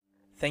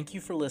Thank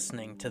you for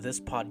listening to this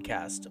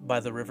podcast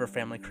by the River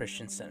Family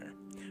Christian Center.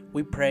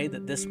 We pray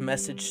that this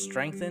message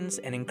strengthens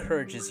and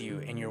encourages you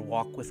in your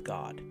walk with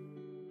God.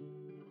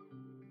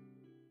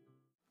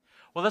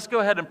 Well, let's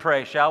go ahead and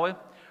pray, shall we?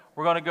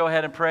 We're going to go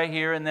ahead and pray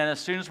here, and then as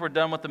soon as we're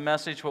done with the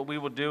message, what we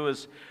will do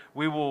is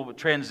we will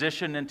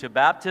transition into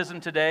baptism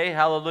today.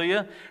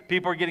 Hallelujah.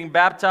 People are getting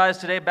baptized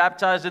today,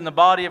 baptized in the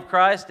body of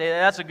Christ. Hey,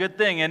 that's a good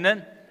thing, isn't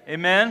it?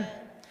 Amen.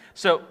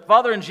 So,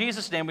 Father, in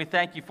Jesus' name, we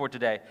thank you for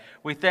today.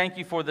 We thank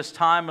you for this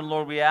time, and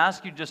Lord, we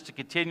ask you just to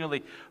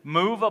continually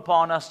move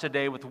upon us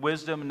today with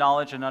wisdom,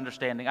 knowledge, and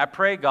understanding. I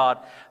pray, God,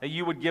 that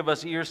you would give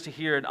us ears to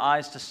hear and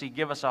eyes to see,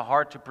 give us a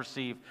heart to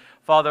perceive.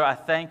 Father, I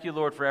thank you,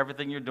 Lord, for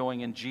everything you're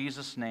doing in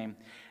Jesus' name.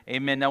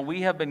 Amen. Now,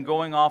 we have been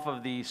going off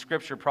of the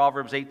scripture,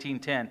 Proverbs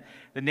 18:10.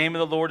 The name of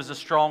the Lord is a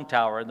strong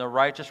tower, and the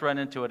righteous run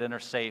into it and are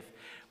safe.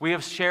 We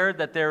have shared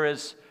that there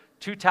is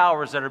two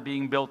towers that are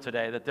being built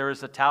today, that there is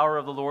the tower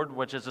of the Lord,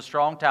 which is a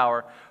strong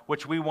tower,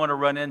 which we want to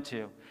run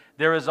into.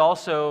 There is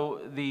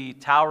also the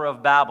Tower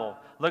of Babel.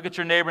 Look at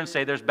your neighbor and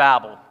say, there's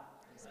Babel.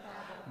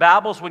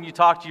 Babel's when you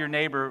talk to your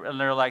neighbor and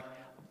they're like,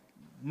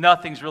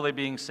 nothing's really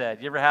being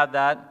said. You ever had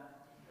that?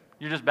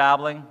 You're just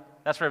babbling?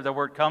 That's where the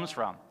word comes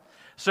from.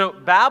 So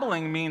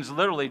babbling means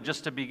literally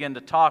just to begin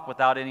to talk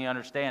without any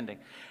understanding.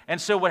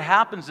 And so what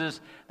happens is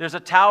there's a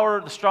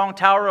tower, the strong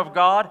tower of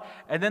God,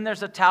 and then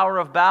there's a Tower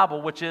of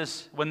Babel, which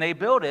is when they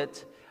built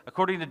it,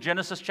 according to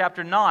Genesis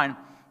chapter 9,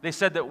 they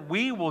said that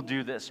we will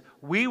do this.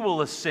 We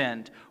will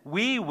ascend.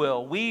 We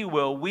will.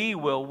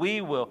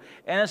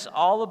 And it's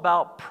all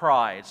about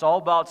pride. It's all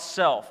about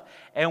self.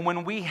 And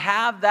when we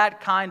have that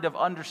kind of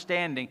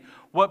understanding,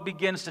 what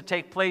begins to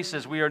take place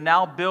is we are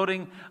now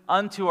building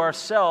unto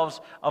ourselves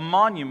a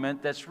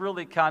monument that's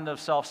really kind of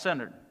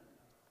self-centered.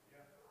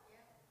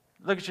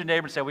 Look at your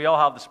neighbor and say, we all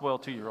have the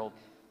spoiled 2-year-old.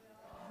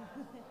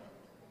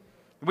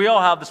 We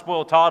all have the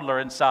spoiled toddler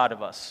inside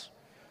of us,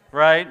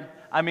 right?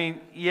 I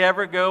mean, you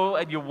ever go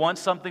and you want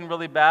something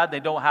really bad, they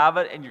don't have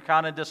it, and you're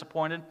kind of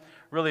disappointed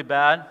really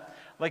bad?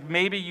 Like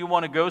maybe you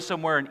want to go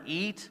somewhere and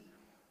eat.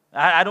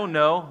 I don't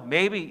know.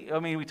 Maybe,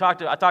 I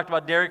talked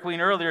about Dairy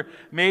Queen earlier.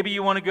 Maybe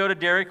you want to go to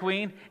Dairy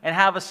Queen and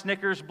have a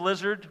Snickers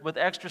Blizzard with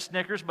extra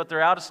Snickers, but they're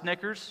out of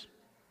Snickers.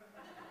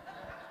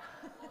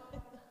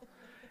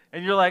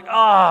 And you're like,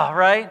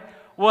 right?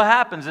 What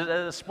happens?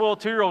 A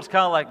spoiled 2-year-old's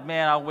kind of like,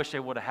 man, I wish they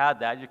would have had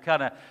that. You're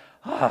kind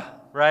of,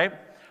 right?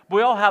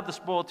 We all have the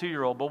spoiled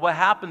 2-year-old, but what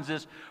happens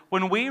is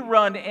when we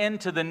run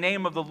into the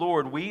name of the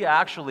Lord, we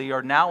actually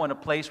are now in a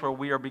place where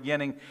we are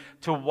beginning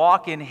to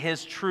walk in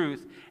His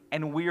truth,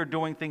 and we are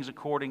doing things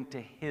according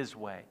to His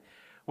way,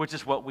 which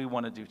is what we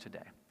want to do today.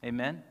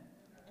 Amen?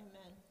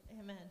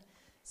 Amen.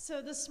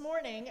 So this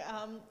morning,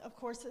 of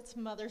course, it's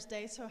Mother's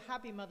Day, so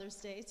happy Mother's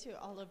Day to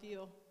all of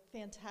you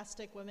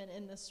fantastic women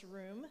in this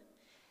room,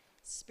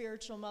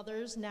 spiritual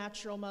mothers,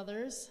 natural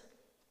mothers.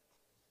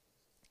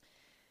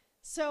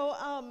 So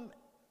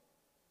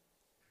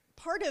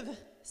part of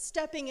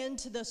stepping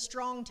into the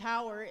strong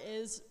tower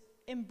is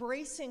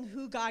embracing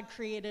who God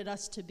created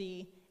us to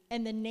be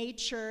and the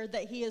nature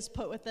that He has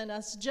put within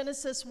us.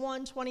 Genesis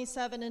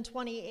 1:27 and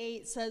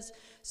 28 says,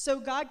 so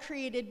God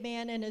created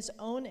man in His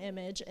own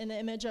image, in the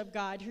image of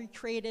God. He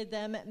created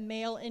them,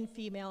 male and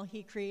female,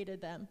 He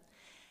created them.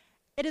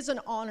 It is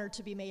an honor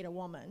to be made a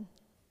woman.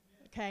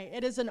 Okay,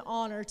 it is an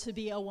honor to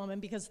be a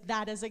woman because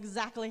that is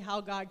exactly how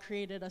God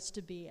created us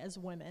to be as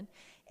women.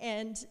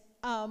 And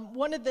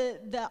one of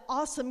the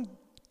awesome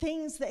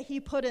things that He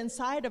put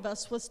inside of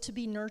us was to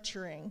be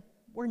nurturing.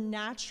 We're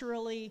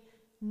naturally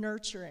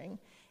nurturing.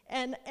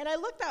 And I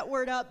looked that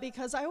word up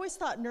because I always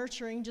thought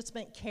nurturing just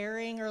meant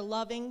caring or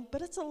loving,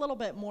 but it's a little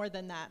bit more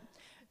than that.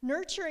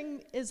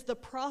 Nurturing is the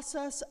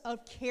process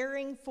of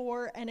caring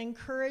for and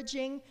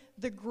encouraging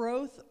the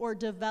growth or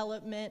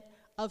development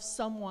of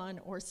someone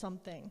or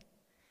something.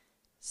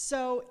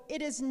 So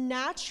it is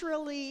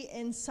naturally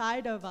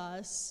inside of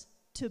us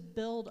to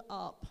build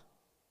up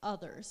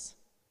others.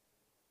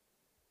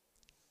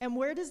 And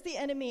where does the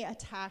enemy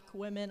attack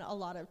women a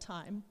lot of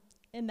time?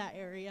 In that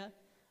area.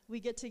 We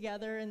get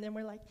together and then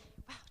we're like,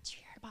 wow, did you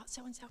hear about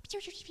so-and-so?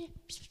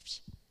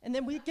 And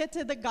then we get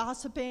to the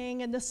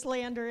gossiping and the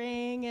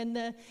slandering and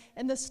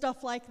the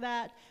stuff like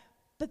that.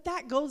 But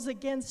that goes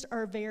against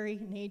our very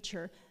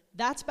nature.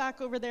 That's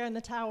back over there in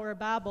the Tower of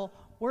Babel.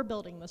 We're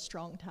building the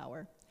strong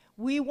tower.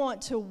 We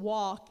want to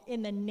walk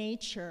in the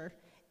nature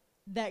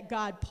that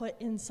God put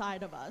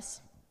inside of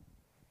us.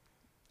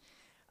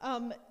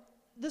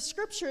 The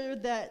scripture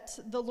that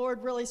the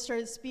Lord really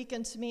started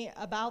speaking to me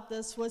about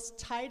this was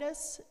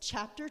Titus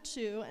chapter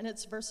 2, and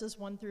it's verses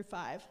 1 through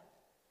 5.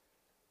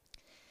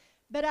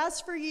 But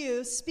as for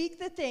you, speak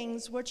the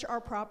things which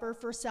are proper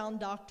for sound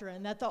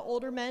doctrine, that the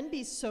older men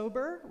be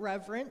sober,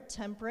 reverent,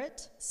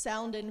 temperate,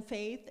 sound in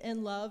faith,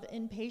 in love,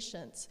 in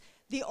patience.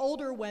 The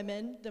older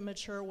women, the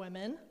mature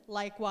women,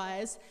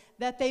 likewise,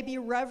 that they be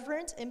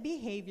reverent in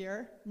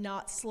behavior,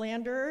 not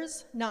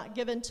slanderers, not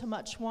given to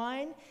much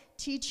wine,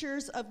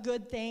 teachers of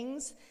good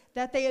things,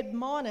 that they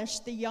admonish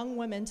the young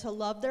women to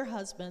love their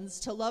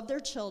husbands, to love their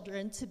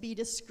children, to be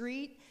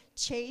discreet,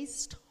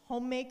 chaste,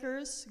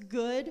 homemakers,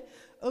 good,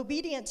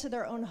 obedient to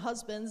their own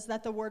husbands,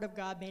 that the word of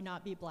God may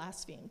not be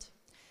blasphemed.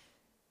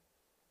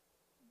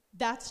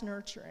 That's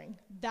nurturing.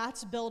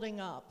 That's building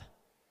up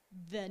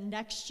the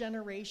next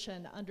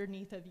generation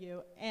underneath of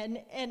you. And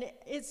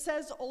it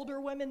says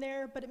older women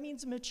there, but it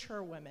means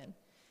mature women.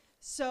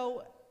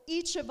 So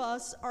each of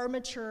us are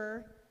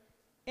mature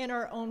in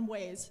our own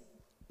ways.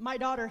 My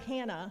daughter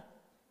Hannah,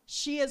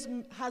 she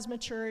has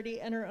maturity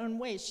in her own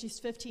ways. She's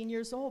 15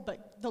 years old,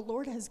 but the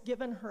Lord has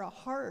given her a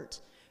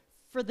heart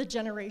for the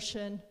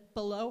generation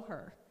below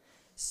her.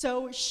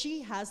 So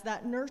she has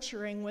that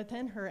nurturing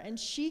within her, and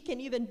she can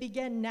even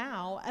begin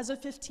now as a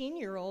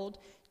 15-year-old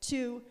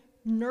to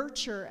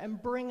nurture and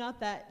bring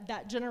up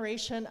that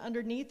generation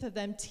underneath of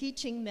them,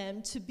 teaching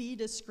them to be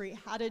discreet,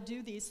 how to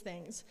do these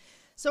things.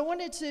 So I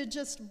wanted to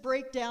just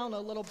break down a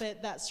little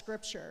bit that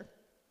scripture.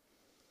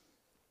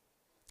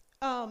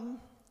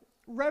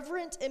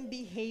 Reverent in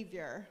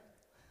behavior.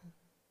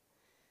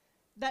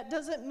 That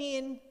doesn't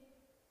mean,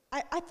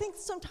 I think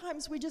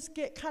sometimes we just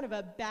get kind of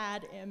a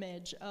bad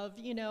image of,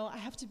 I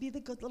have to be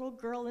the good little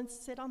girl and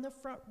sit on the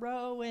front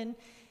row, and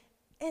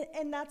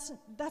that's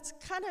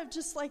kind of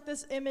just like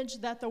this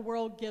image that the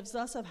world gives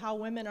us of how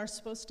women are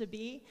supposed to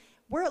be.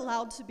 We're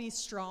allowed to be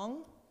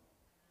strong.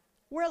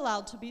 We're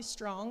allowed to be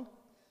strong.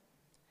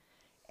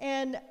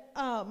 And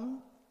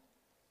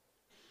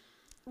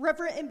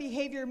reverent in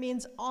behavior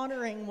means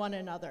honoring one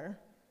another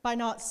by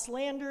not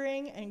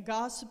slandering and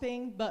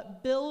gossiping,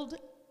 but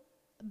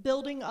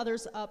building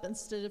others up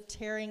instead of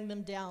tearing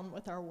them down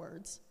with our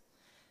words.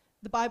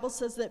 The Bible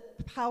says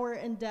that power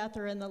and death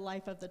are in the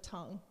life of the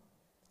tongue.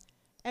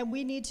 And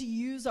we need to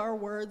use our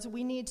words.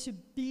 We need to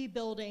be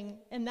building,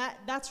 and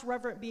that's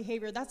reverent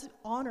behavior. That's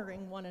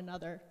honoring one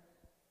another.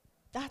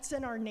 That's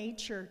in our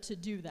nature to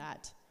do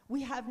that.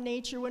 We have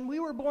nature. When we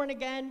were born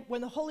again,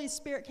 when the Holy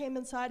Spirit came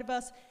inside of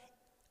us,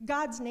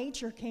 God's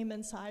nature came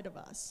inside of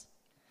us.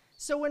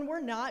 So when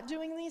we're not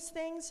doing these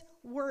things,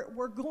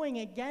 we're going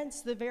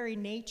against the very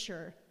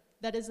nature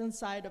that is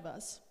inside of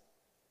us.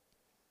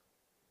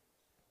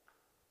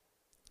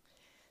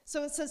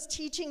 So it says,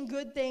 teaching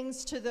good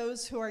things to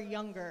those who are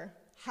younger,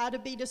 how to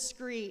be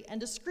discreet. And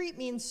discreet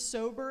means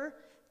sober,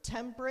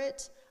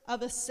 temperate,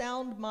 of a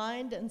sound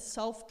mind, and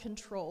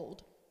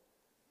self-controlled.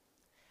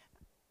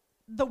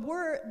 The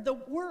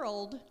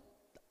world,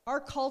 our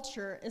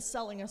culture, is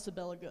selling us a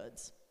bill of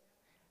goods.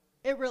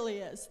 It really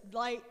is.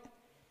 Like,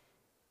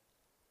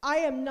 I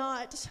am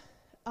not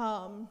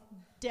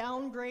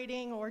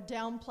downgrading or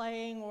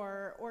downplaying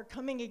or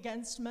coming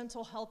against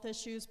mental health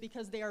issues,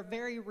 because they are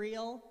very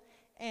real,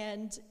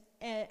 and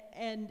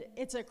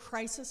it's a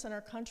crisis in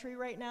our country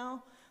right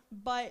now.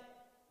 But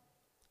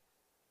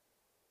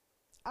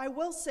I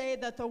will say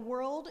that the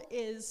world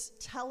is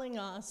telling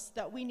us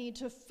that we need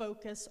to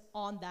focus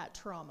on that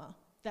trauma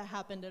that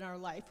happened in our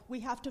life.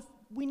 We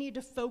need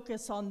to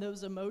focus on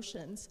those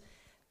emotions.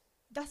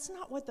 That's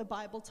not what the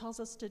Bible tells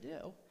us to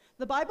do.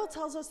 The Bible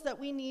tells us that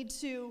we need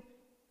to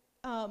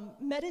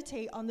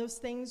meditate on those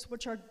things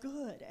which are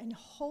good and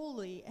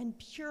holy and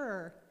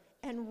pure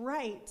and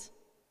right.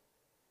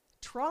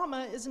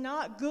 Trauma is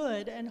not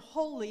good and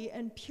holy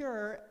and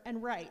pure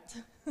and right.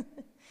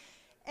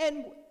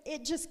 And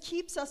it just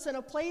keeps us in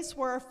a place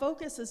where our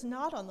focus is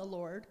not on the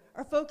Lord.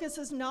 Our focus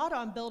is not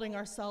on building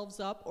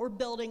ourselves up or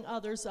building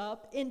others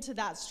up into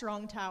that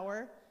strong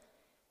tower.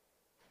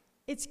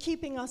 It's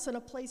keeping us in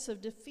a place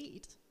of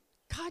defeat.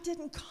 God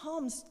didn't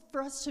come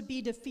for us to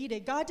be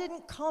defeated. God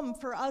didn't come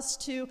for us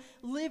to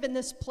live in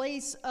this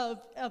place of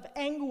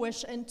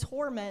anguish and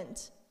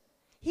torment.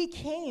 He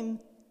came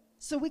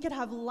so we could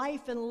have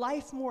life and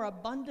life more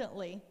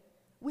abundantly.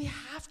 We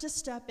have to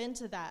step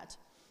into that.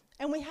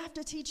 And we have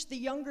to teach the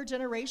younger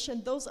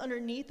generation, those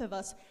underneath of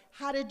us,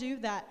 how to do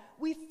that.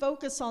 We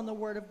focus on the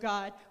Word of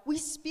God. We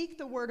speak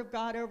the Word of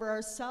God over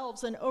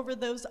ourselves and over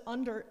those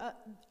under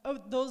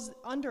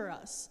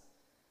us,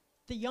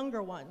 the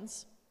younger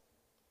ones.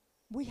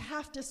 We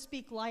have to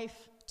speak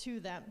life to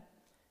them.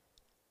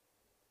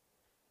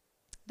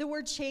 The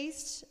word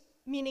chaste,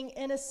 meaning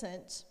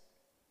innocent.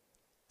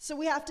 So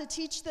we have to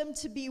teach them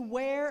to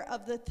beware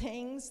of the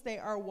things they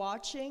are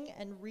watching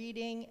and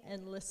reading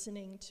and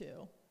listening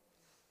to.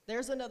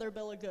 There's another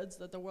bill of goods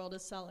that the world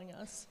is selling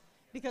us.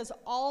 Because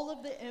all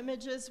of the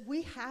images,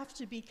 we have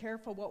to be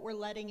careful what we're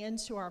letting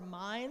into our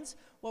minds,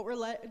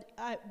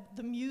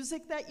 the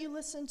music that you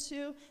listen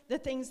to, the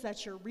things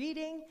that you're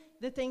reading,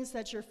 the things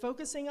that you're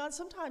focusing on.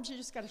 Sometimes you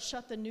just got to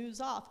shut the news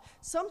off.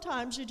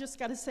 Sometimes you just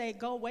got to say,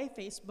 go away,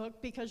 Facebook,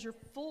 because you're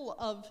full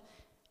of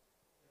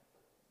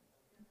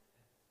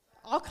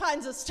all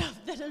kinds of stuff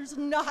that is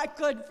not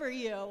good for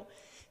you.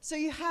 So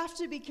you have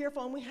to be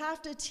careful, and we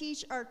have to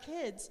teach our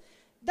kids.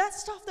 That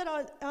stuff that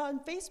on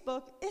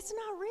Facebook, it's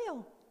not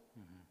real.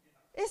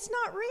 It's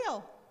not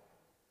real.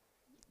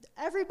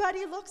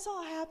 Everybody looks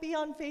all happy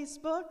on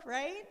Facebook,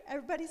 right?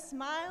 Everybody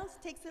smiles,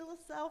 takes a little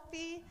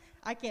selfie.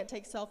 I can't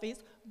take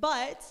selfies,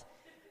 but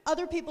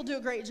other people do a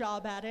great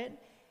job at it.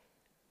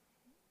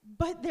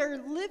 But they're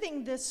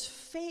living this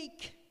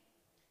fake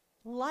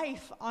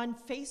life on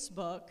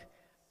Facebook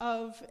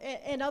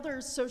and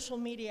other social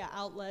media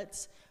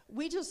outlets.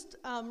 We just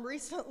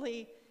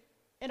recently,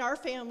 in our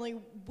family,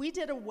 we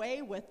did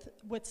away with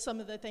some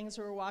of the things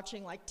we were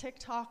watching, like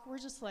TikTok. We're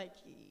just like,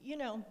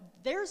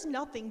 there's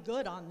nothing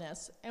good on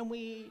this. And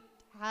we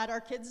had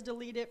our kids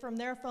delete it from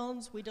their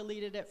phones. We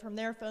deleted it from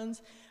their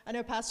phones. I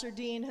know Pastor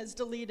Deane has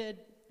deleted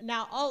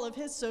now all of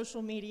his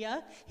social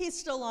media. He's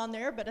still on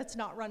there, but it's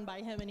not run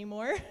by him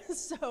anymore.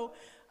 So,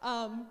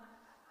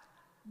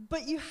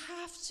 but you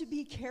have to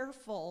be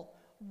careful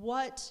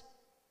what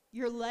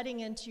you're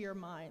letting into your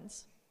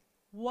minds,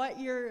 what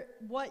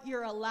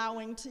you're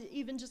allowing to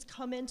even just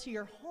come into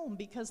your home,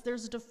 because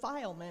there's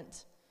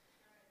defilement.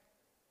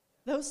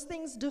 Those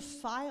things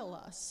defile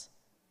us.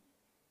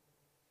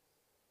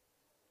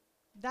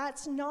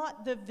 That's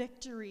not the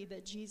victory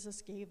that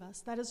Jesus gave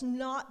us. That is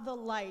not the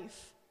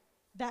life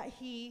that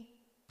he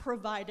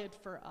provided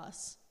for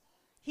us.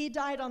 He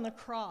died on the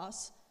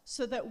cross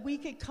so that we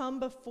could come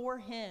before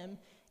him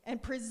and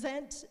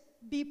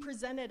be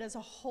presented as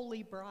a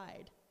holy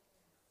bride,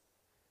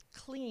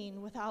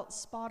 clean, without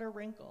spot or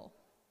wrinkle.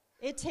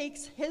 It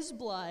takes his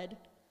blood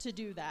to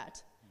do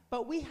that.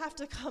 But we have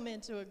to come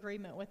into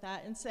agreement with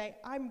that and say,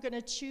 I'm going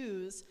to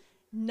choose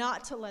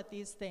not to let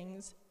these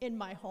things in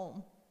my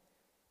home.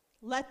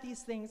 Let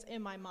these things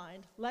in my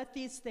mind. Let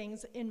these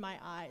things in my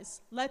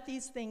eyes. Let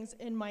these things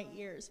in my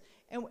ears.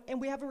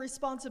 And we have a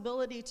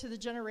responsibility to the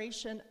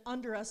generation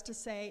under us to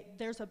say,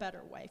 there's a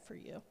better way for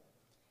you.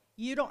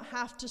 You don't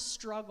have to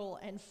struggle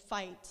and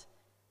fight.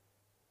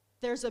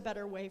 There's a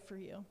better way for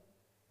you.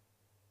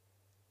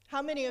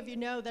 How many of you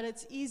know that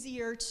it's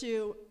easier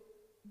to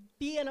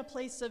be in a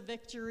place of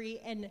victory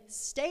and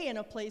stay in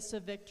a place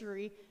of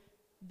victory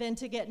than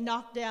to get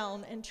knocked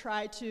down and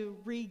try to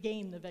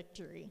regain the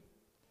victory?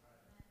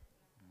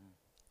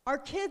 Our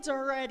kids are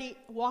already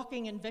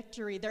walking in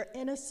victory. They're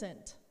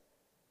innocent.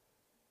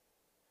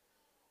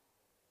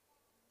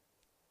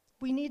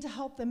 We need to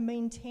help them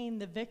maintain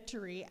the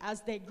victory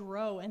as they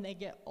grow and they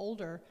get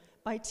older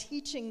by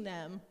teaching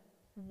them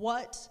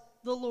what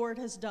the Lord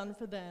has done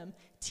for them,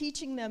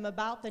 teaching them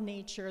about the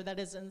nature that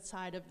is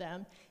inside of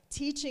them,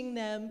 teaching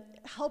them,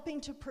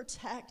 helping to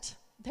protect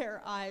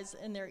their eyes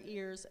and their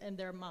ears and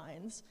their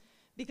minds,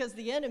 because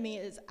the enemy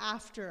is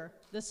after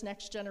this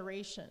next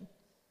generation.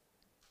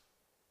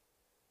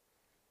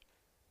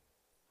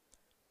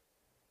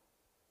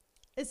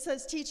 It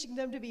says teaching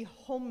them to be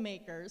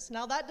homemakers.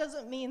 Now, that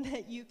doesn't mean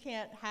that you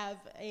can't have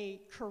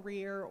a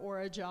career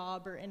or a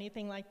job or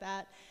anything like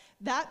that.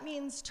 That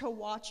means to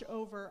watch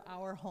over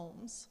our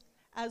homes.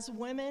 As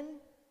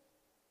women,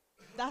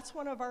 that's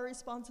one of our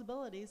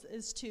responsibilities,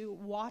 is to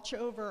watch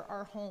over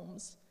our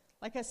homes.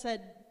 Like I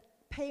said,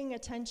 paying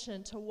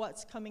attention to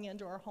what's coming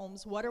into our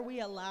homes. What are we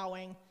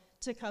allowing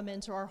to come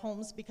into our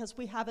homes? Because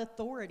we have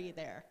authority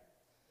there.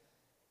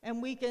 And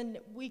we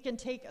can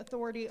take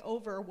authority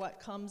over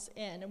what comes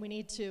in, and we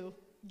need to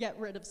get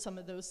rid of some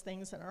of those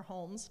things in our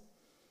homes.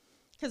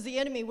 Because the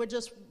enemy would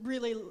just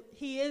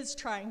he is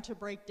trying to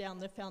break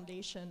down the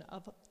foundation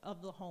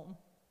of the home,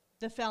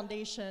 the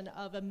foundation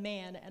of a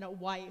man and a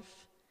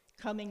wife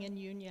coming in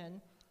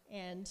union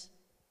and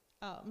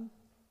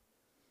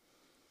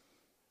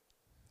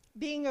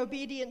being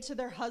obedient to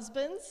their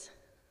husbands,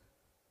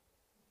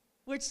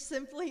 which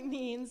simply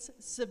means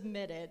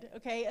submitted.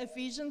 Okay,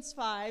 Ephesians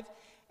 5.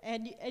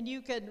 And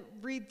you could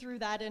read through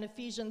that in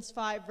Ephesians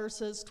 5,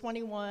 verses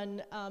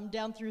 21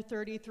 down through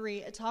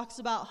 33. It talks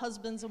about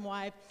husbands and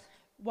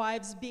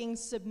wives being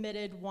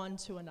submitted one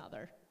to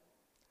another.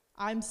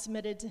 I'm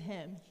submitted to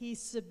him.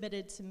 He's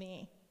submitted to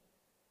me.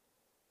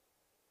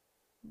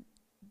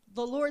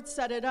 The Lord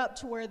set it up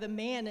to where the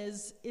man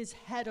is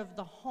head of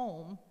the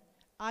home.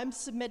 I'm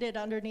submitted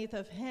underneath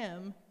of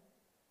him.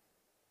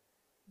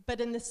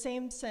 But in the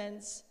same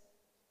sense,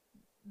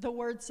 the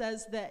word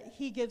says that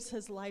he gives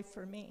his life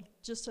for me,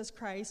 just as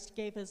Christ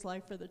gave his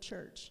life for the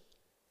church.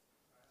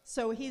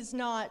 So he's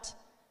not,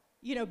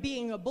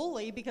 being a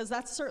bully, because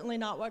that's certainly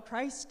not what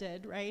Christ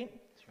did, right?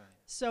 That's right.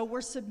 So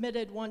we're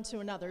submitted one to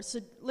another. So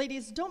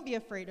ladies, don't be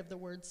afraid of the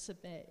word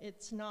submit.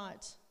 It's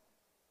not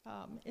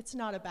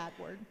a bad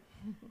word.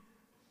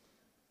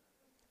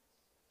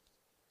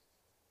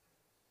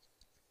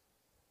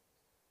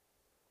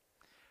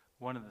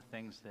 One of the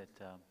things that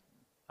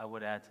I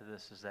would add to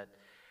this is that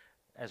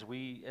as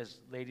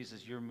ladies,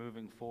 as you're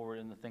moving forward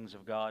in the things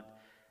of God,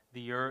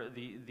 the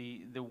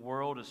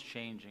world is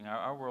changing.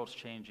 Our world's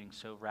changing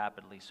so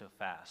rapidly, so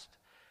fast.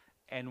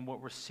 And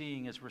what we're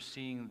seeing is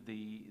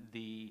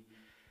the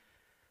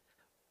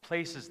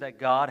places that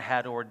God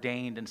had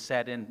ordained and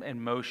set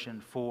in motion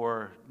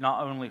for,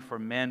 not only for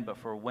men, but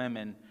for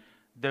women.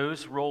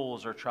 Those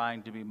roles are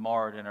trying to be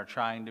marred and are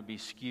trying to be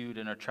skewed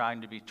and are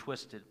trying to be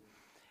twisted.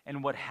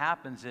 And what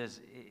happens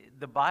is,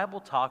 the Bible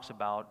talks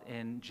about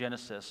in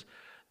Genesis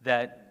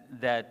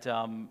that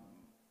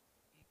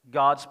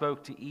God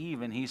spoke to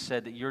Eve, and he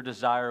said that your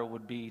desire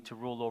would be to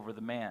rule over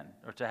the man,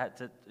 or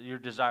your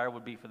desire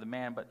would be for the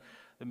man, but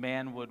the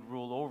man would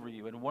rule over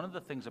you. And one of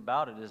the things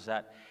about it is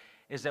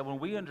that when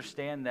we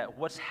understand that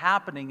what's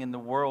happening in the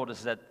world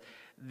is that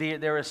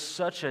there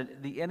is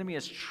the enemy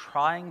is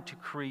trying to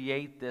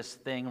create this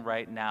thing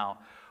right now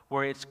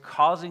where it's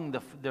causing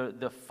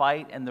the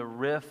fight and the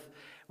rift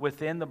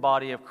within the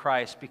body of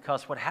Christ,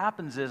 because what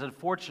happens is,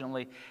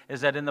 unfortunately,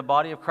 is that in the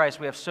body of Christ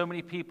we have so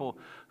many people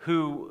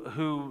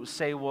who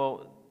say,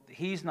 well,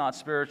 he's not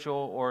spiritual,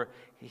 or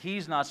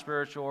he's not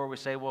spiritual, or we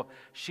say, well,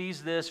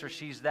 she's this or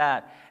she's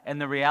that. And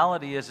the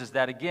reality is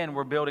that, again,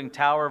 we're building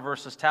tower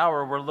versus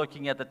tower. We're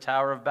looking at the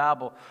Tower of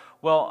Babel.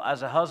 Well,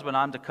 as a husband,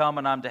 I'm to come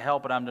and I'm to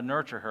help and I'm to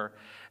nurture her.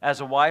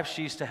 As a wife,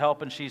 she's to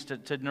help and she's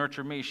to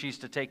nurture me. She's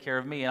to take care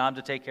of me and I'm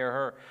to take care of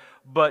her.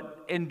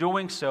 But in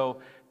doing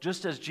so,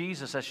 just as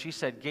Jesus, as she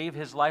said, gave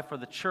his life for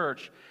the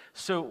church,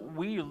 so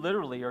we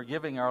literally are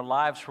giving our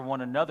lives for one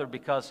another,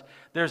 because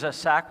there's a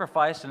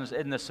sacrifice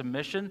in the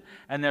submission,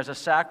 and there's a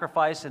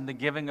sacrifice in the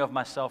giving of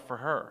myself for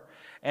her.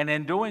 And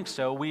in doing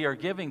so, we are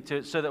giving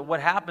so that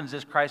what happens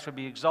is Christ would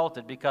be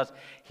exalted, because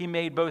he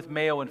made both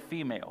male and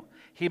female.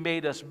 He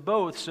made us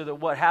both, so that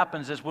what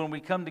happens is when we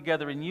come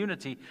together in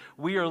unity,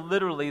 we are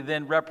literally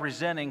then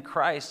representing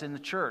Christ in the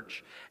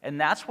church. And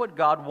that's what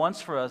God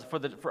wants for us,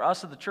 for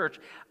us of the church.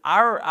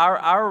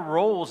 Our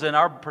roles and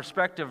our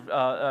prospective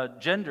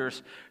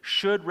genders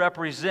should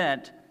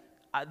represent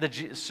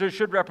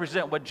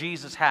what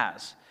Jesus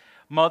has.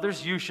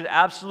 Mothers, you should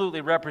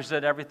absolutely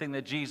represent everything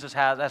that Jesus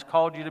has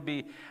called you to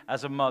be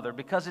as a mother,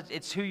 because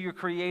it's who you're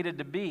created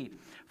to be.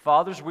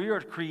 Fathers, we are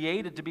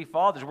created to be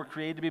fathers. We're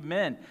created to be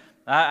men.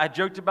 I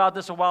joked about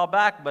this a while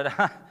back, but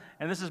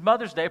and this is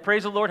Mother's Day.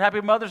 Praise the Lord,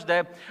 happy Mother's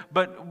Day.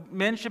 But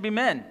men should be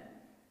men,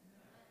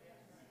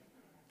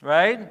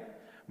 right?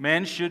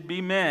 Men should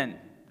be men.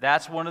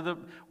 That's one of the,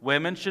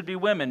 women should be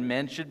women,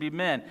 men should be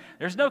men.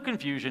 There's no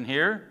confusion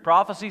here.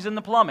 Prophecy's in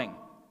the plumbing.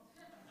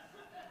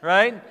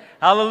 Right?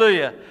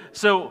 Hallelujah.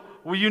 So,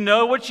 well, you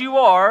know what you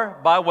are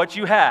by what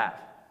you have.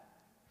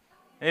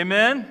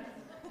 Amen?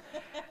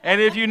 And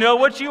if you know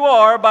what you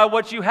are by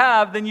what you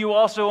have, then you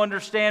also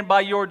understand by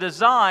your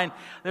design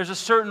there's a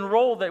certain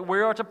role that we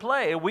are to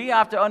play. We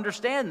have to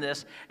understand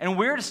this, and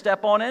we're to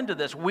step on into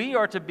this. We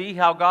are to be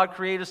how God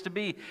created us to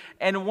be.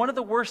 And one of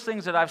the worst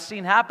things that I've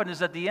seen happen is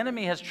that the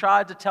enemy has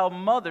tried to tell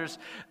mothers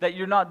that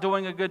you're not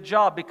doing a good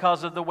job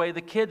because of the way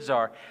the kids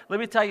are. Let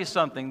me tell you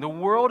something. The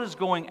world is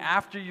going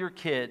after your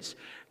kids.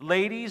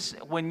 Ladies,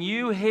 when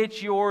you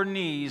hit your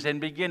knees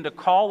and begin to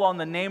call on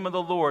the name of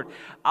the Lord,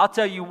 I'll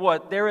tell you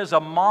what, there is a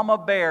mama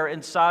bear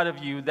inside of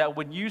you that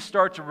when you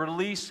start to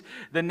release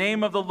the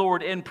name of the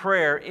Lord in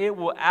prayer, it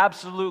will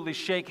absolutely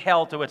shake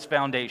hell to its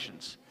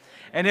foundations.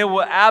 And it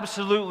will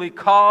absolutely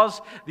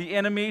cause the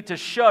enemy to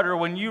shudder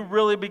when you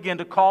really begin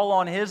to call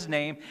on his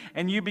name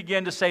and you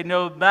begin to say,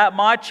 no, that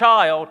my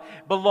child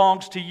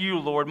belongs to you,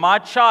 Lord. My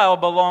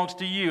child belongs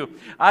to you.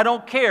 I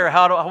don't care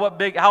how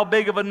big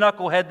of a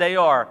knucklehead they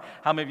are.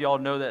 How many of y'all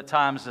know that at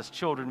times as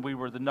children we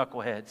were the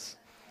knuckleheads?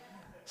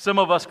 Some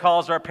of us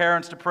caused our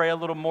parents to pray a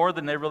little more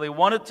than they really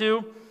wanted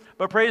to.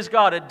 But praise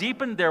God, it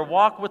deepened their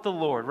walk with the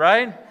Lord,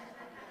 right?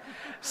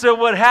 So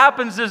what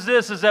happens is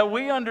that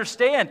we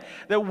understand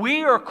that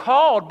we are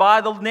called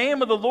by the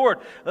name of the Lord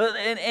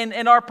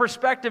in our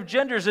prospective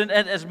genders. And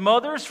as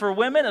mothers for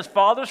women, as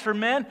fathers for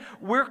men,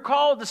 we're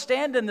called to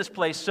stand in this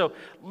place. So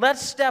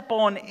let's step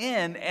on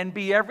in and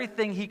be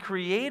everything he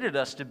created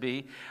us to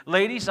be.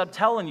 Ladies, I'm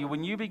telling you,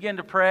 when you begin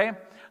to pray,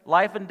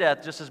 life and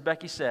death, just as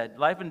Becky said,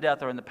 life and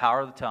death are in the power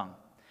of the tongue.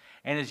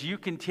 And as you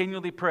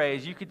continually pray,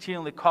 as you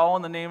continually call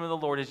on the name of the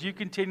Lord, as you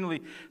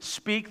continually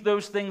speak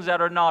those things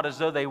that are not as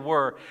though they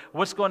were,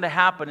 what's going to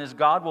happen is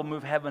God will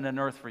move heaven and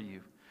earth for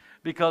you.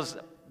 Because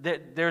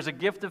there's a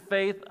gift of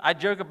faith. I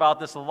joke about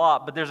this a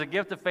lot, but there's a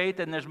gift of faith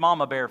and there's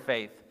mama bear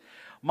faith.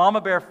 Mama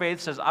bear faith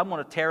says, I'm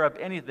going to tear up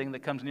anything that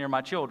comes near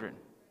my children.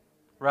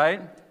 Right?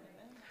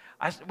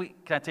 Can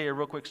I tell you a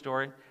real quick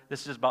story?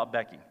 This is about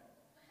Becky.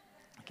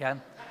 Okay?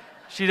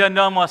 She doesn't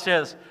know what she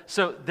is.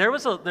 So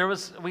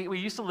we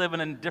used to live in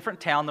a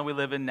different town than we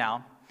live in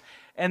now.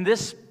 And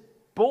this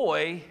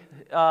boy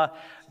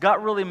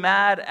got really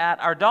mad at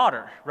our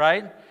daughter,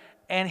 right?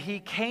 And he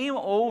came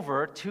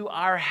over to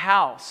our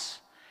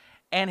house.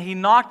 And he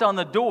knocked on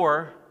the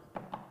door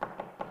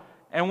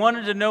and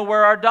wanted to know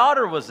where our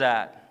daughter was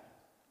at.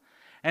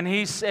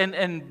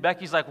 And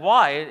Becky's like,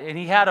 why? And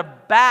he had a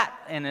bat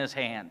in his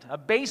hand, a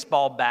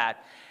baseball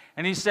bat.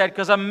 And he said,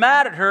 because I'm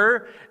mad at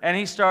her. And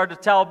he started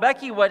to tell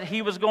Becky what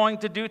he was going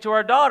to do to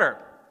our daughter.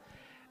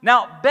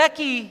 Now,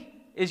 Becky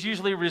is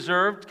usually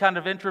reserved, kind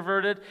of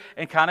introverted,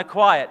 and kind of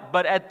quiet.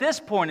 But at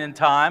this point in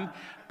time,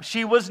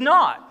 she was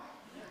not.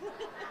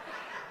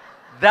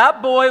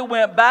 That boy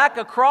went back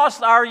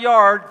across our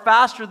yard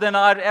faster than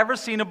I'd ever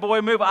seen a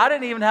boy move. I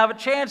didn't even have a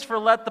chance to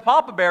let the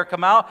papa bear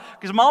come out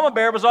because mama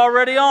bear was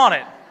already on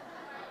it.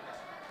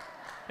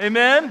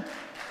 Amen?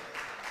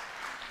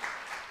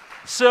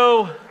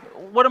 So,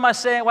 what am I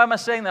saying? Why am I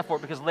saying that for?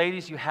 Because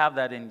ladies, you have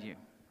that in you.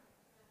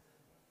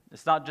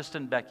 It's not just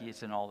in Becky,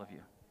 it's in all of you.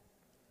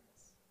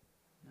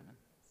 Amen.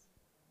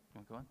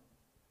 Want to go on?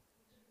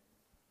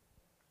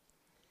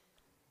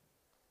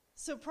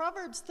 So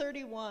Proverbs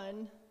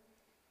 31,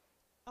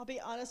 I'll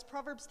be honest,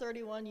 Proverbs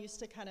 31 used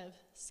to kind of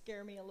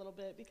scare me a little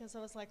bit because I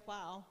was like,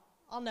 wow,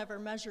 I'll never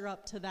measure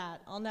up to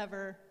that.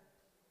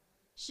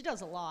 She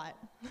does a lot.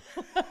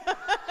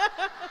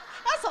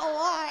 That's a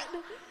lot.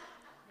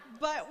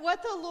 But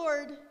what the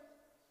Lord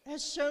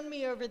has shown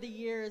me over the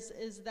years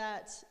is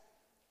that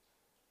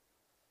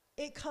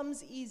it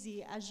comes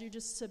easy as you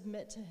just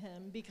submit to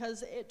him,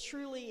 because it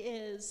truly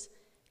is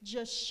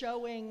just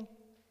showing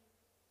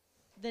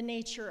the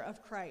nature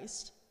of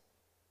Christ,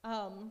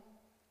 and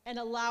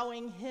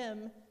allowing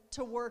him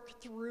to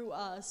work through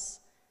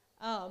us.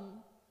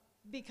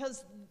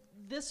 Because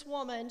this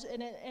woman,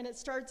 and it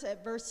starts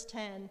at verse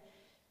 10,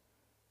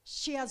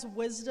 she has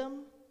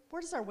wisdom.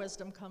 Where does our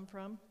wisdom come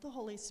from? The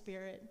Holy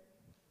Spirit.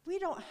 We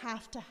don't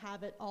have to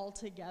have it all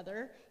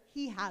together.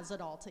 He has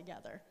it all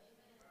together.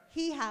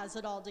 He has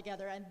it all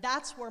together, and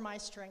that's where my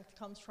strength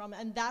comes from,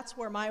 and that's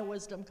where my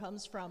wisdom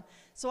comes from.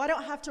 So I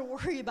don't have to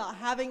worry about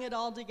having it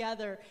all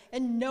together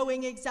and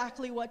knowing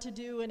exactly what to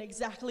do and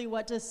exactly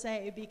what to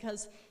say,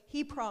 because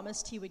he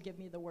promised he would give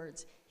me the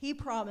words. He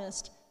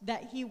promised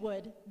that he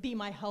would be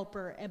my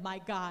helper and my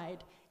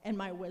guide and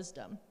my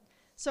wisdom.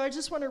 So I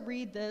just want to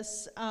read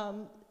this,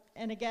 and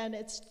again,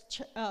 it's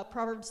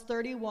Proverbs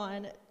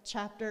 31,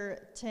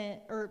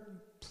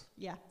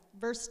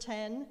 verse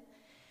 10.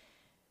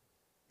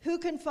 Who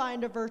can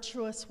find a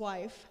virtuous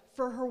wife?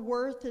 For her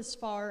worth is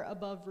far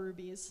above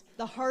rubies.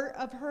 The heart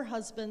of her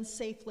husband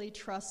safely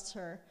trusts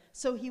her,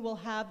 so he will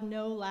have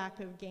no lack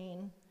of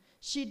gain.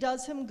 She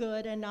does him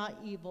good and not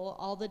evil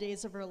all the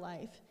days of her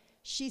life.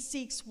 She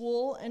seeks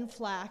wool and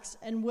flax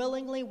and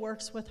willingly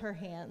works with her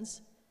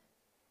hands.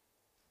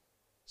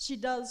 She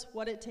does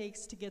what it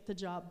takes to get the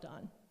job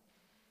done.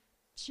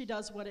 She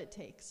does what it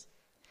takes.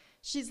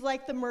 She's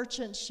like the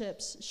merchant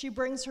ships. She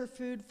brings her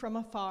food from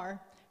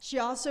afar. She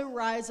also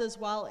rises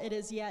while it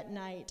is yet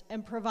night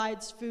and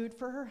provides food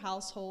for her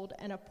household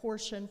and a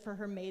portion for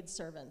her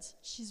maidservants.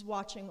 She's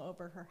watching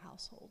over her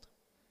household.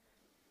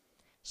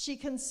 She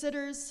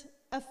considers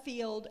a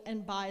field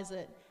and buys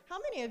it. How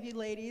many of you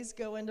ladies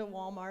go into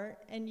Walmart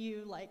and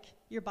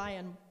you're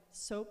buying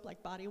soap,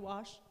 like body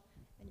wash,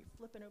 and you're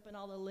flipping open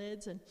all the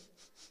lids and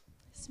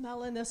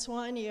smelling this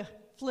one? You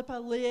flip a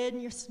lid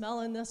and you're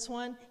smelling this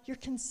one. You're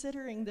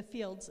considering the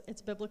fields.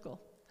 It's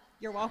biblical.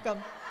 You're welcome.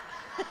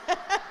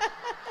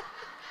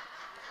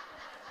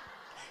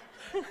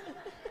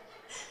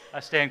 I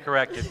stand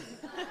corrected.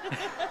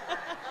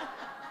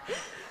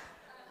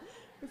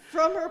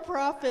 From her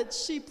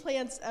profits, she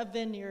plants a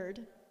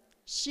vineyard.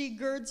 She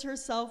girds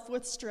herself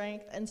with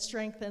strength and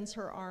strengthens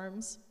her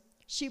arms.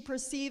 She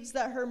perceives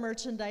that her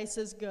merchandise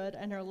is good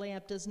and her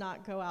lamp does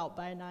not go out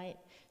by night.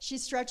 She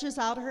stretches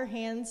out her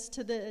hands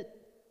to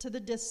the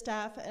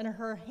distaff, and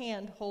her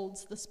hand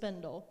holds the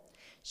spindle.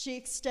 She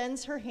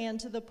extends her hand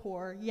to the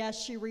poor.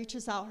 Yes, she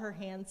reaches out her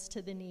hands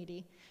to the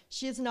needy.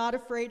 She is not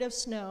afraid of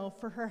snow,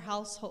 for her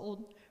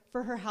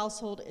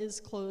household is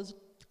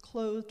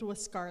clothed with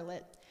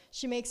scarlet.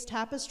 She makes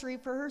tapestry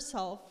for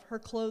herself. Her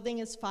clothing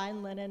is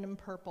fine linen and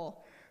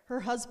purple.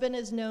 Her husband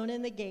is known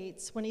in the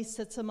gates when he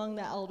sits among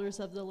the elders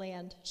of the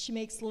land. She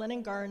makes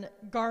linen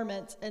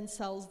garments and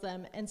sells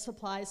them, and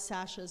supplies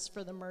sashes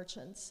for the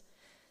merchants.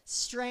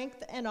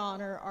 Strength and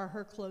honor are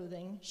her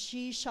clothing.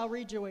 She shall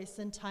rejoice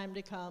in time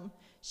to come.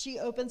 She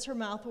opens her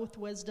mouth with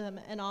wisdom,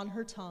 and on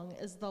her tongue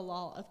is the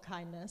law of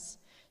kindness.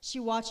 She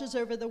watches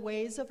over the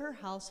ways of her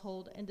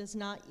household and does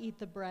not eat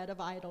the bread of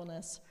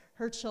idleness.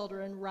 Her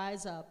children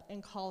rise up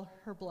and call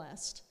her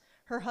blessed.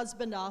 Her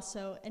husband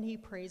also, and he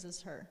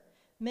praises her.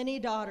 Many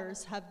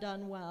daughters have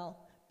done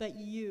well, but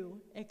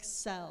you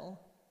excel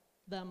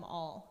them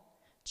all.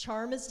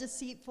 Charm is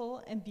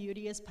deceitful and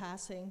beauty is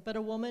passing, but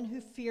a woman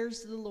who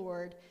fears the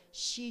Lord,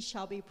 she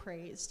shall be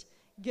praised.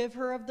 Give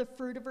her of the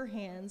fruit of her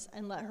hands,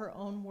 and let her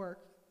own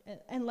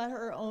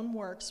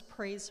works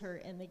praise her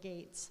in the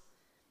gates.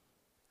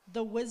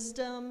 The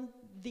wisdom,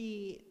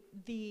 the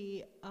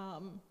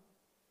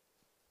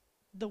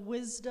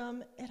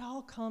wisdom, it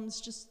all comes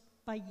just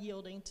by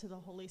yielding to the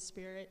Holy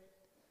Spirit.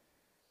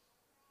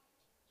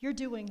 You're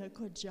doing a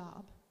good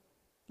job.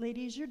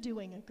 Ladies, you're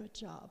doing a good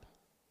job.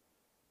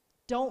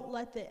 Don't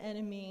let the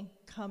enemy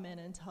come in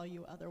and tell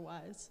you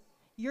otherwise.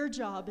 Your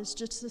job is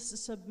just to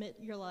submit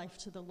your life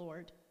to the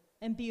Lord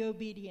and be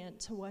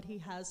obedient to what he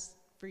has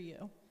for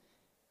you.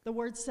 The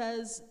word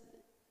says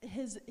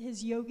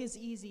his yoke is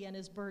easy and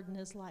his burden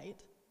is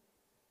light.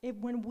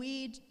 When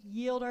we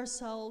yield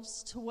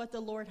ourselves to what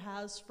the Lord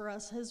has for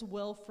us, his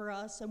will for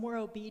us, and we're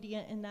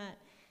obedient in that,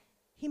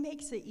 he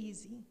makes it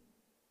easy.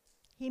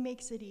 He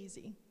makes it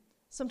easy.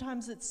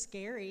 Sometimes it's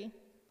scary,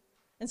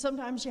 and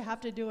sometimes you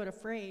have to do it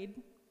afraid,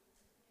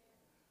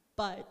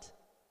 but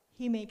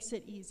he makes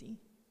it easy.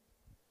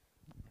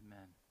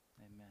 Amen.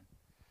 Amen.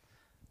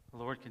 The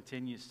Lord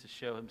continues to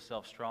show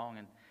himself strong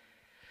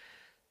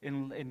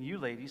in you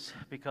ladies,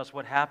 because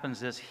what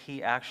happens is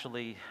he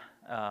actually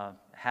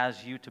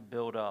has you to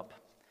build up.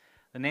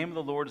 The name of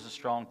the Lord is a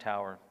strong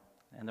tower,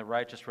 and the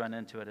righteous run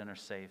into it and are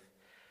safe.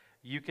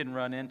 You can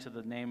run into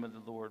the name of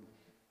the Lord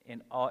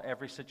in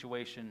every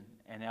situation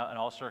and in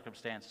all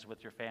circumstances,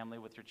 with your family,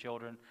 with your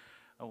children,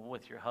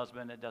 with your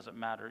husband. It doesn't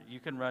matter. You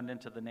can run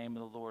into the name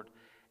of the Lord,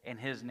 and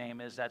his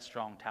name is that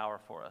strong tower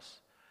for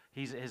us.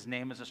 His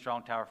name is a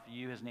strong tower for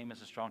you. His name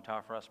is a strong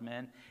tower for us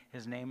men.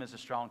 His name is a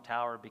strong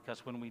tower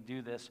because when we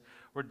do this,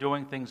 we're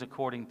doing things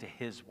according to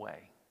his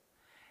way.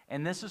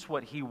 And this is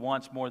what he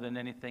wants more than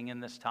anything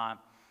in this time.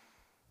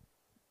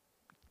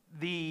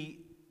 The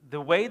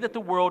way that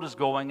the world is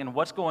going and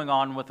what's going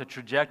on with the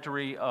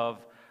trajectory of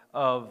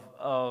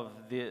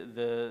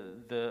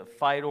the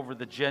fight over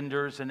the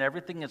genders and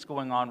everything that's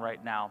going on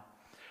right now.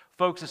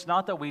 Folks, it's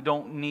not that we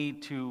don't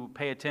need to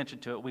pay attention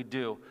to it. We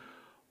do.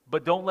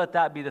 But don't let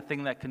that be the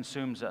thing that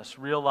consumes us.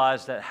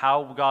 Realize that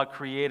how God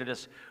created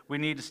us, we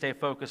need to stay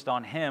focused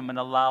on him and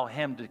allow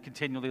him to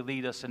continually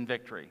lead us in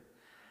victory.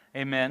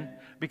 Amen?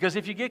 Because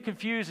if you get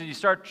confused and you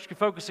start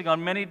focusing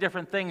on many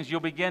different things, you'll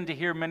begin to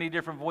hear many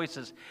different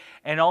voices.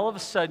 And all of a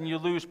sudden, you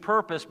lose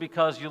purpose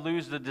because you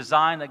lose the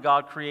design that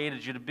God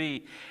created you to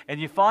be. And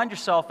you find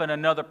yourself in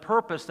another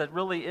purpose that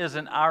really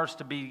isn't ours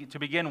to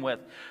begin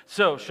with.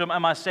 So,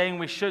 am I saying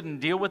we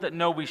shouldn't deal with it?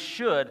 No, we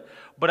should.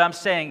 But I'm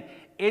saying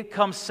it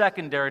comes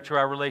secondary to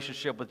our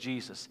relationship with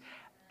Jesus.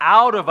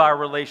 Out of our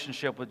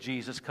relationship with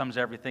Jesus comes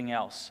everything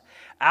else.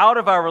 Out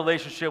of our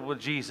relationship with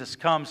Jesus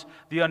comes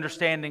the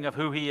understanding of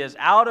who he is.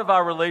 Out of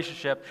our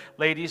relationship,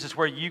 ladies, is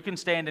where you can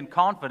stand in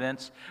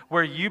confidence,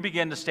 where you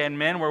begin to stand,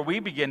 men, where we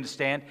begin to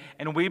stand,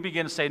 and we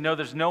begin to say, no,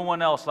 there's no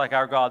one else like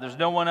our God. There's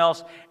no one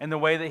else in the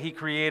way that he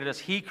created us.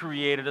 He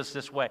created us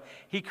this way.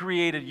 He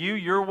created you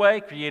your way,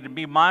 created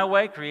me my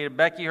way, created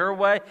Becky her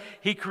way.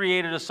 He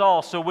created us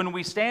all. So when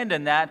we stand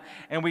in that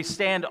and we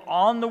stand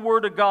on the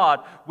Word of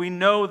God, we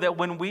know that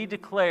when we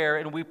declare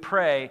and we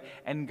pray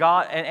and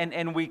God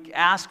and we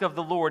ask of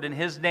the Lord in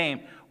his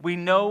name, we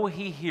know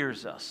he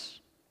hears us.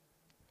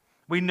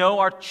 We know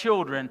our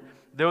children,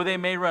 though they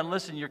may run.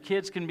 Listen, your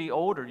kids can be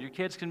older. Your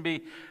kids can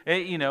be,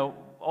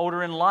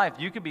 older in life.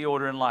 You could be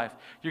older in life.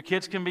 Your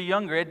kids can be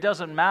younger. It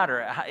doesn't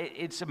matter.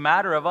 It's a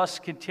matter of us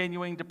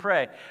continuing to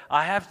pray.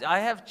 I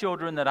have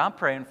children that I'm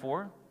praying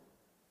for,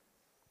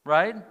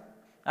 right?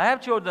 I have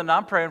children that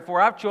I'm praying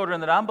for. I have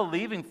children that I'm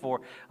believing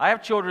for. I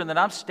have children that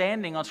I'm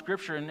standing on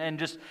Scripture and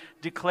just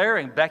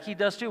declaring. Becky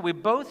does too. We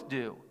both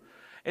do.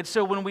 And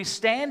so when we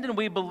stand and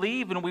we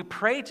believe and we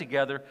pray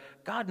together,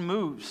 God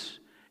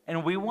moves.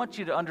 And we want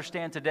you to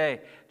understand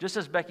today, just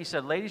as Becky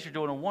said, ladies, you're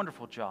doing a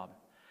wonderful job.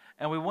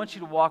 And we want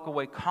you to walk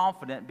away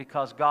confident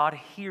because God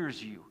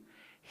hears you.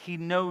 He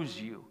knows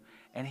you.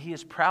 And he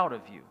is proud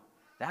of you.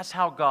 That's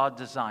how God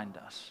designed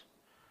us.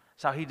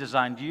 That's how he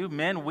designed you.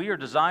 Men, we are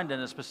designed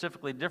in a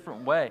specifically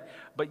different way,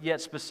 but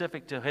yet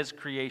specific to his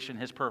creation,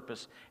 his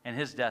purpose, and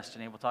his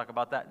destiny. We'll talk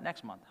about that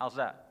next month. How's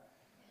that?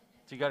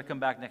 So you got to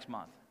come back next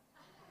month.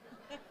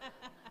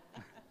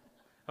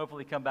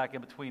 Hopefully come back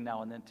in between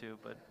now and then too.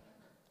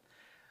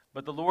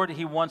 But the Lord,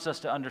 he wants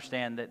us to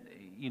understand that,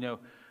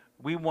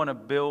 we want to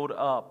build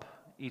up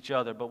each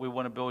other, but we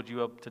want to build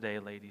you up today,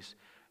 ladies.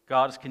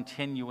 God is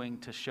continuing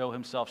to show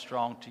himself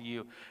strong to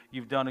you.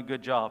 You've done a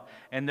good job.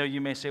 And though you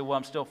may say, well,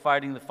 I'm still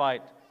fighting the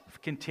fight,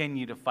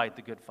 continue to fight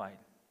the good fight.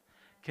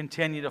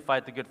 Continue to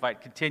fight the good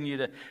fight. Continue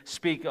to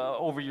speak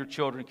over your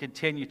children.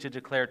 Continue to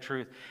declare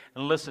truth.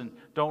 And listen,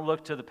 don't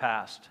look to the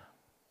past.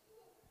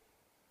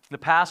 The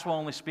past will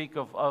only speak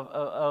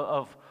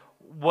of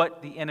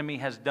what the enemy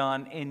has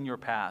done in your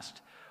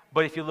past.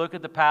 But if you look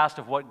at the past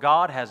of what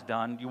God has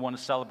done, you want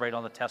to celebrate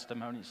on the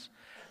testimonies.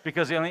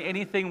 Because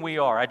anything we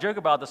are, I joke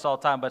about this all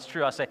the time, but it's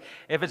true. I say,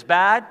 if it's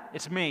bad,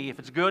 it's me. If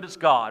it's good, it's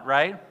God,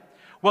 right?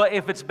 Well,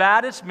 if it's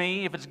bad, it's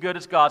me. If it's good,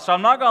 it's God. So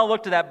I'm not going to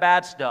look to that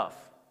bad stuff,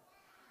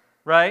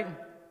 right?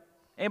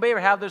 Anybody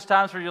ever have those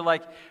times where you're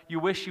like, you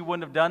wish you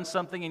wouldn't have done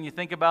something and you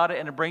think about it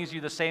and it brings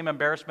you the same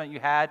embarrassment you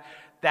had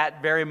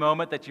that very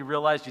moment that you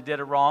realized you did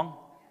it wrong?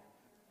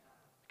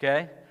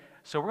 Okay?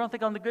 So we're going to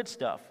think on the good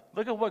stuff.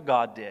 Look at what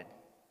God did,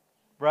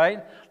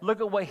 right?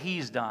 Look at what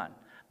he's done.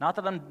 Not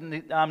that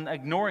I'm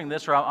ignoring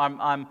this or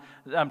I'm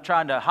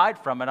trying to hide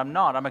from it. I'm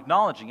not. I'm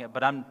acknowledging it.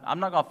 But I'm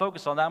not going to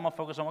focus on that. I'm going to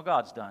focus on what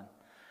God's done.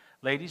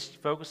 Ladies,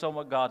 focus on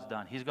what God's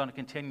done. He's going to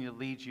continue to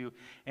lead you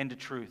into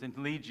truth and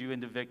lead you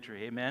into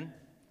victory. Amen?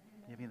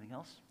 You have anything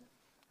else?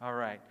 All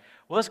right.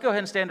 Well, let's go ahead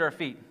and stand to our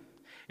feet.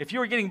 If you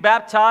were getting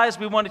baptized,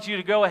 we wanted you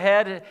to go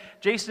ahead.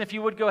 Jason, if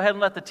you would go ahead and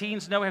let the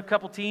teens know. We have a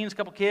couple teens, a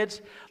couple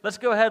kids. Let's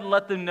go ahead and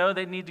let them know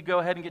they need to go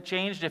ahead and get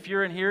changed. If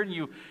you're in here and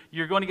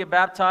you're going to get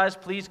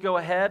baptized, please go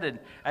ahead and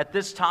at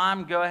this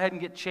time, go ahead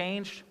and get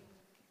changed.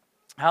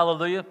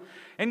 Hallelujah.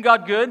 Isn't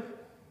God good?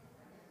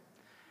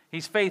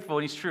 He's faithful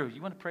and he's true.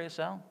 You want to pray us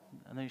out?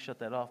 I know you shut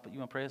that off, but you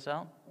want to pray us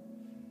out?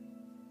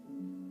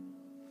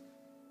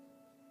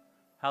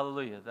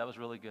 Hallelujah. That was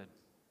really good.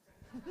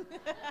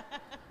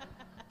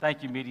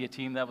 Thank you, media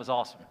team. That was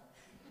awesome.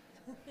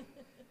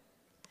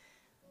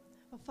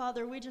 Well,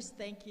 Father, we just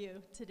thank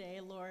you today,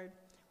 Lord.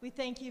 We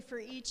thank you for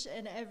each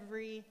and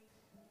every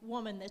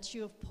woman that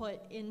you have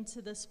put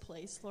into this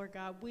place, Lord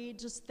God. We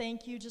just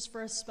thank you just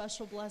for a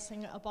special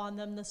blessing upon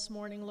them this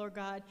morning, Lord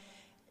God.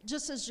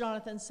 Just as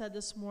Jonathan said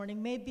this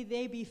morning, may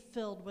they be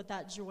filled with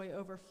that joy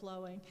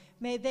overflowing.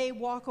 May they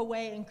walk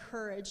away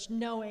encouraged,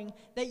 knowing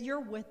that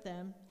you're with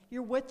them.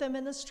 You're with them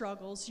in the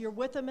struggles. You're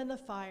with them in the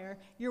fire.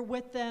 You're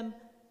with them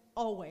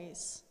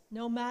always,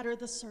 no matter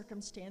the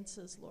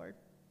circumstances, Lord.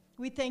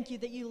 We thank you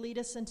that you lead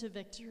us into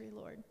victory,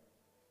 Lord.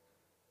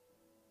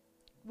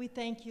 We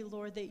thank you,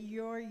 Lord, that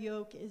your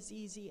yoke is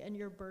easy and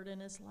your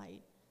burden is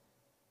light.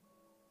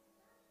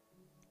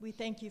 We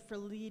thank you for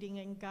leading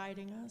and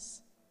guiding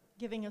us,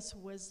 giving us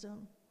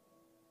wisdom.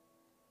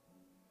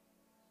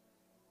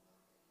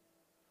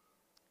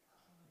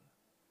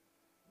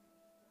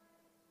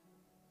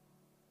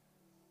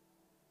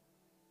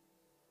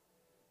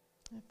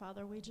 And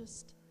Father, we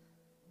just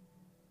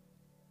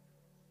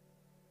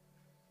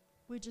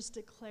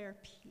declare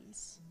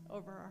peace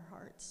over our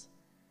hearts,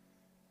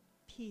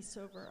 peace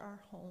over our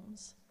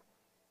homes.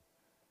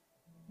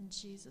 In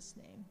Jesus'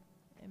 name,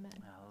 amen.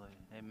 Hallelujah.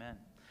 Amen.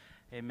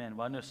 Amen.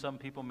 Well, I know some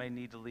people may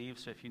need to leave,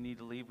 so if you need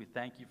to leave, we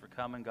thank you for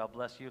coming. God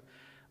bless you.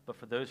 But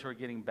for those who are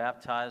getting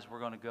baptized, we're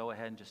going to go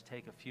ahead and just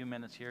take a few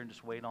minutes here and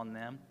just wait on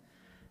them.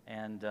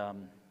 And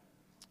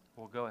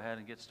we'll go ahead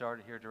and get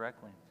started here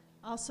directly.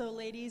 Also,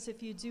 ladies,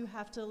 if you do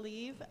have to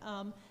leave,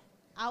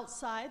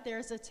 outside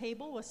there's a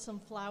table with some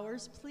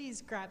flowers.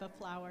 Please grab a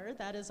flower.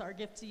 That is our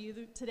gift to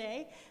you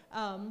today.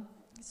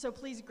 So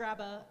please grab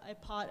a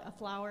pot of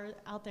flower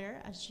out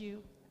there as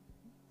you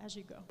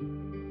go.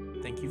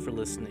 Thank you for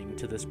listening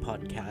to this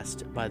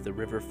podcast by the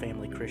River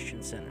Family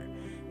Christian Center.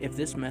 If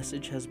this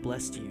message has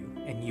blessed you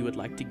and you would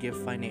like to give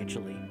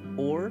financially,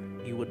 or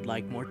you would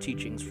like more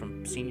teachings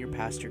from Senior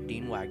Pastor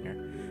Deane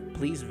Wagner,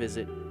 please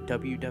visit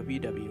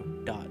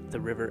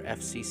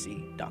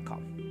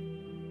www.theriverfcc.com.